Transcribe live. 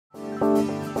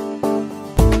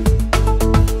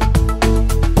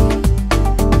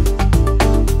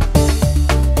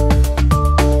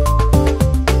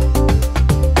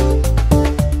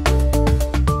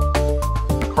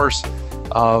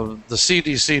The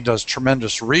CDC does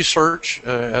tremendous research,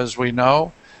 as we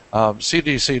know.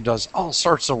 CDC does all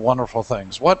sorts of wonderful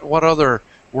things. What other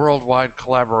worldwide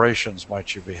collaborations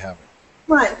might you be having?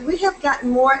 Right. We have gotten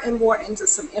more and more into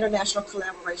some international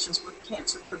collaborations with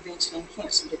cancer prevention and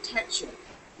cancer detection.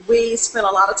 We spend a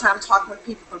lot of time talking with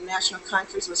people from national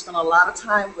countries. We spend a lot of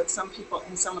time with some people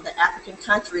in some of the African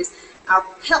countries. Our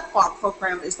PEPFAR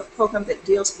program is the program that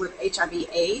deals with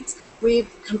HIV/AIDS. We've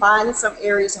combined in some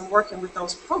areas and working with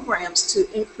those programs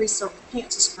to increase cervical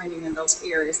cancer screening in those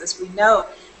areas. As we know,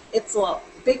 it's a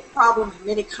big problem in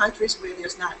many countries where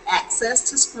there's not access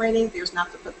to screening, there's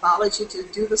not the pathology to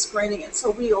do the screening, and so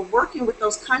we are working with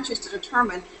those countries to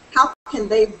determine how can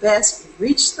they best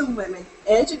reach the women,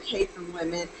 educate the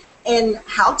women, and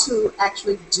how to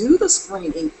actually do the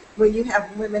screening when you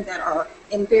have women that are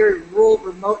in very rural,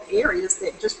 remote areas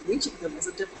that just reaching them is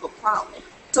a difficult problem.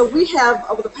 So we have,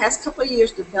 over the past couple of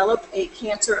years, developed a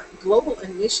cancer global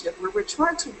initiative where we're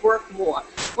trying to work more.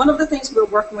 One of the things we're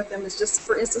working with them is just,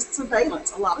 for instance,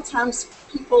 surveillance. A lot of times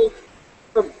people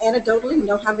from anecdotally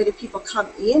know how many people come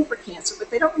in for cancer, but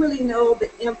they don't really know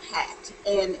the impact.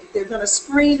 And if they're going to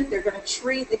screen, if they're going to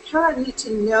treat, they kind of need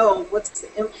to know what's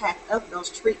the impact of those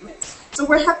treatments. So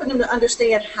we're helping them to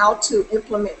understand how to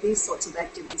implement these sorts of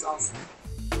activities also.